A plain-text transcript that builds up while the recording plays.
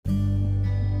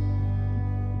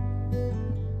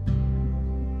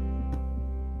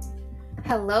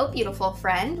Hello, beautiful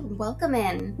friend. Welcome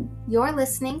in. You're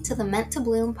listening to the Meant to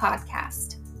Bloom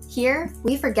podcast. Here,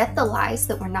 we forget the lies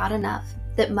that we're not enough,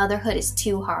 that motherhood is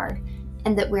too hard,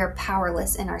 and that we're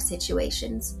powerless in our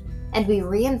situations. And we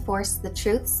reinforce the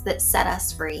truths that set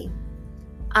us free.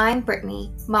 I'm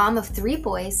Brittany, mom of 3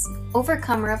 boys,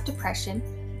 overcomer of depression,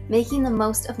 making the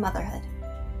most of motherhood.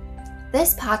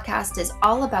 This podcast is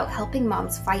all about helping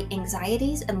moms fight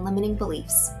anxieties and limiting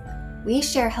beliefs. We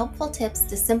share helpful tips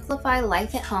to simplify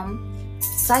life at home,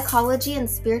 psychology and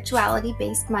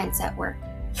spirituality-based mindset work,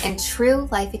 and true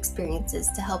life experiences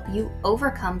to help you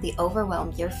overcome the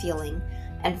overwhelm you're feeling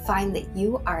and find that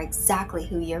you are exactly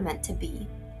who you're meant to be.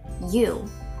 You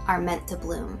are meant to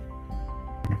bloom.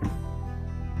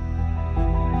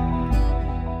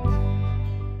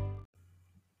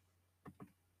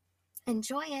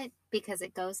 Enjoy it because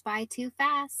it goes by too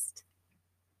fast.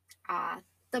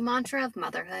 The mantra of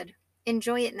motherhood.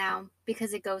 Enjoy it now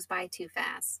because it goes by too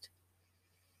fast.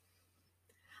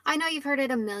 I know you've heard it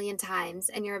a million times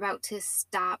and you're about to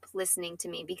stop listening to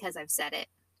me because I've said it.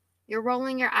 You're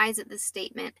rolling your eyes at this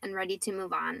statement and ready to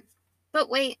move on. But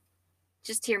wait,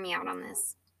 just hear me out on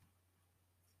this.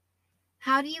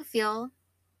 How do you feel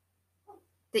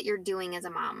that you're doing as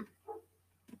a mom?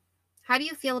 How do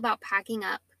you feel about packing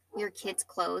up your kids'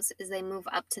 clothes as they move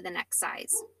up to the next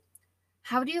size?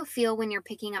 How do you feel when you're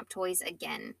picking up toys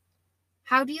again?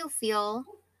 How do you feel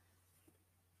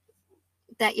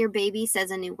that your baby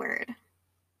says a new word?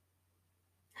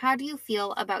 How do you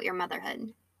feel about your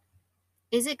motherhood?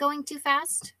 Is it going too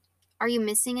fast? Are you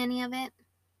missing any of it?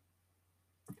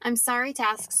 I'm sorry to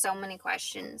ask so many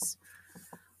questions,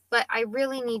 but I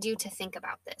really need you to think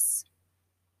about this.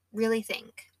 Really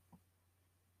think.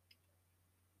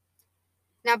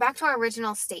 Now back to our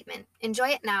original statement. Enjoy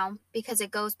it now because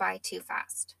it goes by too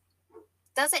fast.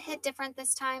 Does it hit different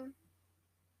this time?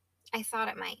 I thought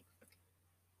it might.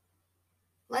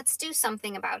 Let's do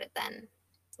something about it then.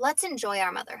 Let's enjoy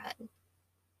our motherhood.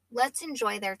 Let's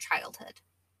enjoy their childhood.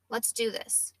 Let's do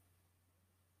this.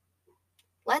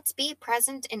 Let's be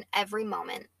present in every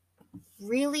moment.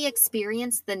 Really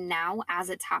experience the now as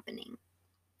it's happening.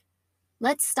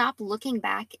 Let's stop looking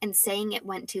back and saying it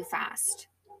went too fast,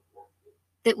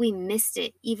 that we missed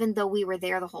it even though we were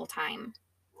there the whole time.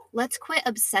 Let's quit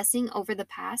obsessing over the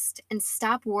past and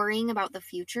stop worrying about the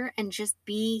future and just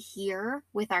be here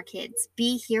with our kids.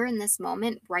 Be here in this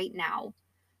moment right now.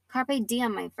 Carpe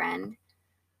diem, my friend.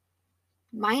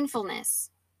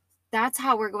 Mindfulness. That's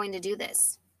how we're going to do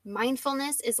this.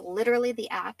 Mindfulness is literally the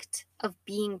act of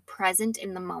being present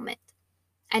in the moment.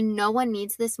 And no one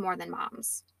needs this more than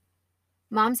moms.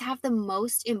 Moms have the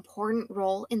most important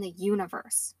role in the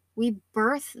universe. We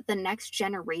birth the next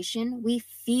generation. We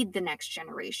feed the next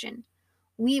generation.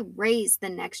 We raise the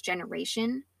next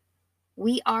generation.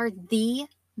 We are the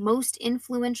most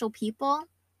influential people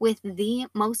with the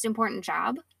most important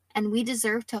job, and we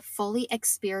deserve to fully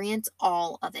experience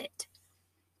all of it.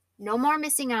 No more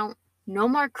missing out. No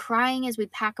more crying as we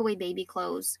pack away baby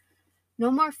clothes.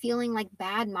 No more feeling like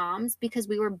bad moms because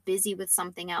we were busy with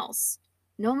something else.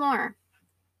 No more.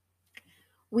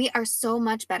 We are so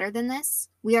much better than this.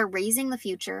 We are raising the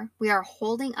future. We are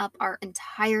holding up our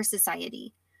entire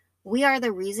society. We are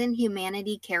the reason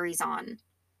humanity carries on.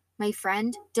 My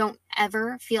friend, don't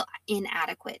ever feel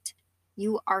inadequate.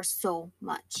 You are so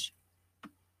much.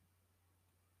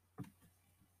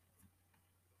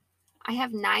 I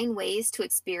have 9 ways to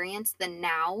experience the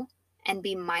now and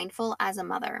be mindful as a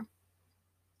mother.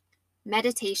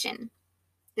 Meditation.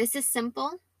 This is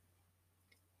simple.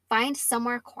 Find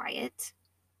somewhere quiet.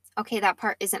 Okay, that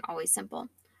part isn't always simple.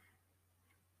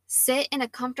 Sit in a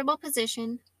comfortable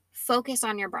position. Focus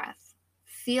on your breath.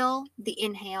 Feel the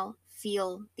inhale.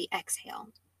 Feel the exhale.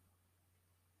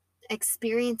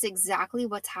 Experience exactly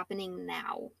what's happening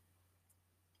now.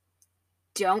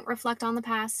 Don't reflect on the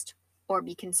past or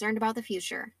be concerned about the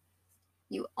future.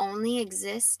 You only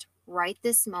exist right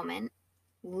this moment.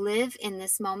 Live in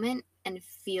this moment and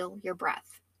feel your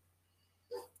breath.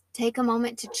 Take a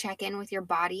moment to check in with your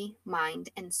body, mind,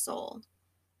 and soul.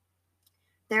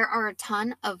 There are a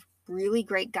ton of really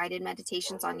great guided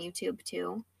meditations on YouTube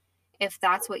too. If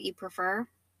that's what you prefer,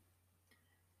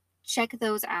 check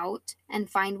those out and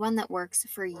find one that works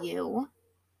for you.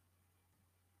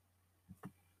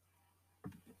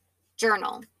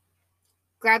 Journal.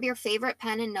 Grab your favorite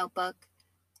pen and notebook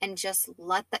and just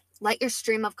let your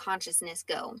stream of consciousness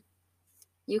go.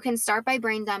 You can start by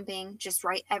brain dumping, just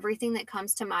write everything that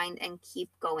comes to mind and keep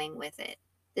going with it.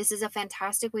 This is a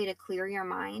fantastic way to clear your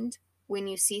mind when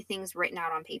you see things written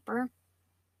out on paper.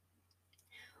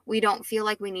 We don't feel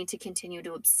like we need to continue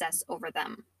to obsess over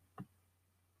them.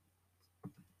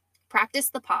 Practice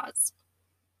the pause.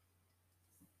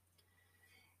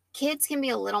 Kids can be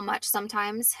a little much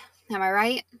sometimes. Am I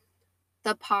right?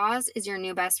 The pause is your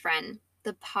new best friend.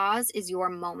 The pause is your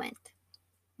moment.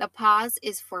 The pause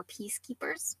is for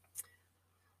peacekeepers.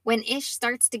 When ish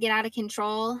starts to get out of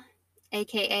control,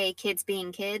 aka kids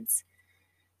being kids,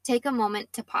 take a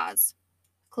moment to pause.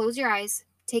 Close your eyes,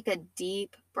 take a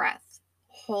deep breath,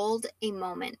 hold a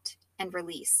moment, and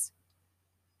release.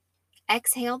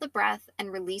 Exhale the breath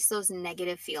and release those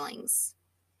negative feelings.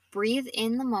 Breathe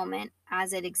in the moment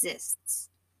as it exists.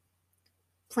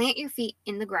 Plant your feet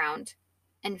in the ground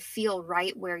and feel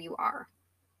right where you are.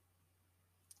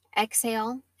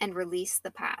 Exhale and release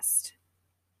the past.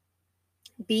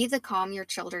 Be the calm your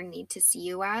children need to see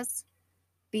you as.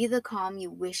 Be the calm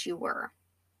you wish you were.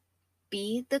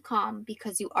 Be the calm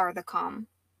because you are the calm.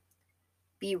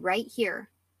 Be right here,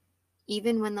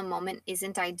 even when the moment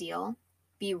isn't ideal.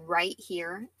 Be right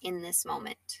here in this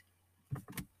moment.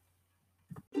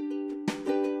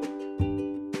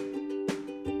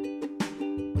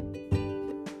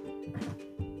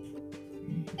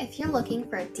 If you're looking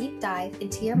for a deep dive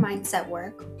into your mindset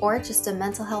work or just a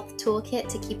mental health toolkit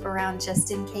to keep around just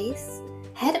in case,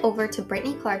 head over to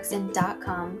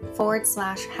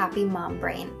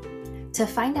BrittanyClarkson.com/happymombrain to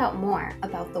find out more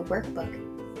about the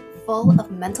workbook full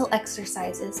of mental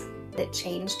exercises that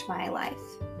changed my life.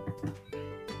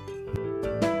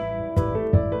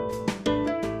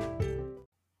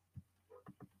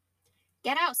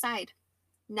 Get outside.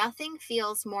 Nothing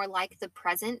feels more like the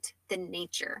present than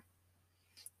nature.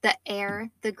 The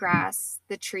air, the grass,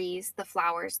 the trees, the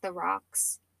flowers, the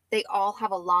rocks, they all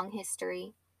have a long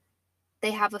history.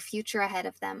 They have a future ahead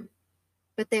of them,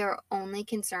 but they are only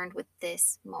concerned with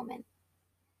this moment.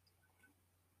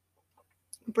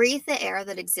 Breathe the air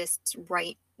that exists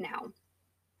right now.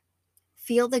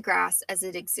 Feel the grass as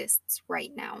it exists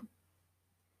right now.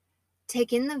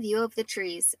 Take in the view of the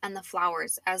trees and the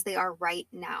flowers as they are right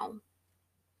now.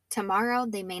 Tomorrow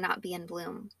they may not be in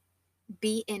bloom.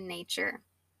 Be in nature.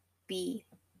 Be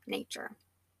nature.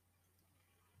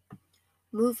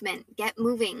 Movement. Get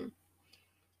moving.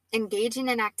 Engage in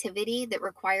an activity that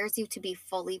requires you to be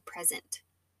fully present.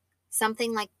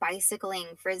 Something like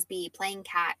bicycling, frisbee, playing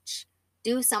catch.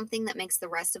 Do something that makes the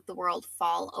rest of the world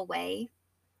fall away,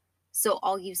 so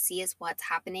all you see is what's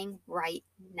happening right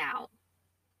now.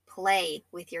 Play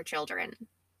with your children.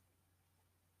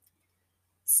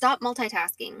 Stop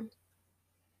multitasking.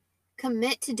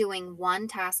 Commit to doing one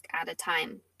task at a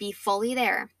time. Be fully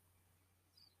there.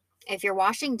 If you're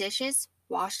washing dishes,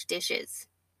 wash dishes.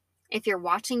 If you're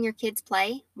watching your kids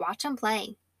play, watch them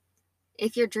play.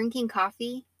 If you're drinking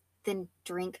coffee, then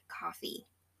drink coffee.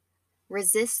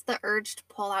 Resist the urge to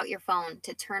pull out your phone,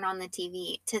 to turn on the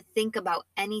TV, to think about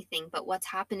anything but what's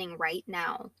happening right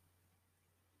now.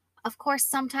 Of course,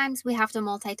 sometimes we have to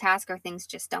multitask or things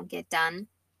just don't get done.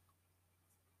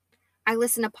 I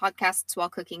listen to podcasts while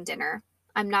cooking dinner.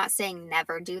 I'm not saying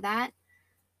never do that,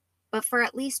 but for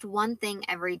at least one thing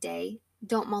every day,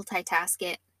 don't multitask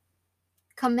it.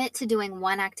 Commit to doing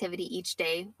one activity each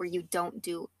day where you don't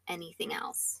do anything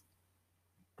else.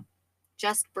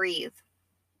 Just breathe.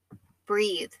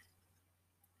 Breathe.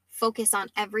 Focus on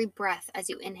every breath as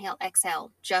you inhale,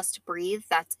 exhale. Just breathe.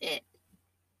 That's it.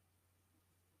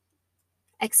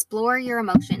 Explore your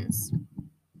emotions.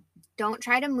 Don't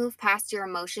try to move past your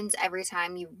emotions every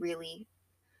time you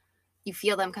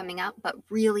feel them coming up, but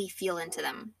really feel into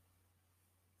them.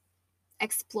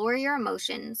 Explore your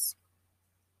emotions.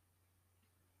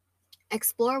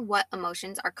 Explore what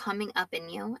emotions are coming up in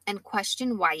you and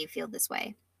question why you feel this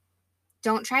way.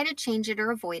 Don't try to change it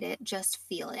or avoid it, just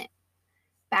feel it.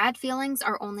 Bad feelings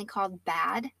are only called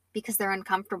bad because they're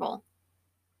uncomfortable.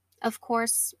 Of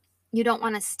course, you don't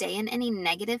want to stay in any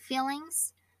negative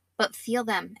feelings, but feel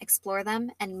them, explore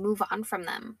them, and move on from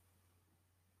them.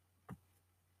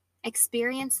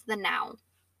 Experience the now.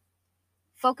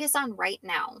 Focus on right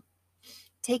now.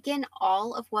 Take in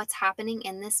all of what's happening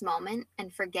in this moment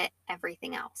and forget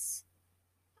everything else.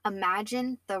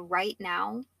 Imagine the right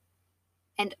now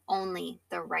and only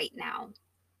the right now.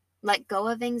 Let go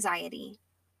of anxiety.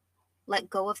 Let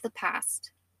go of the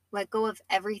past. Let go of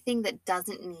everything that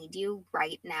doesn't need you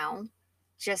right now.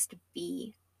 Just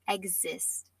be,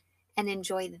 exist, and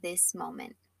enjoy this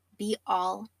moment. Be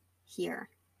all here.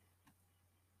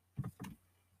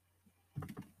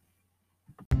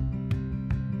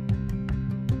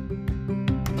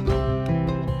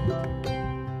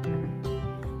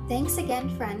 Thanks again,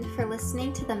 friend, for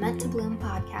listening to the Meant to Bloom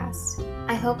podcast.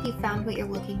 I hope you found what you're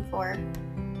looking for.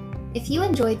 If you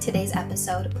enjoyed today's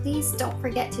episode, please don't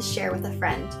forget to share with a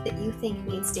friend that you think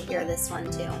needs to hear this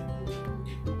one too.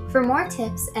 For more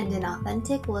tips and an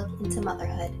authentic look into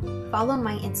motherhood, follow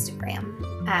my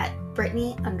Instagram at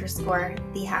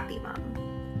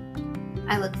Brittany_thehappymom.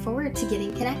 I look forward to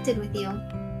getting connected with you.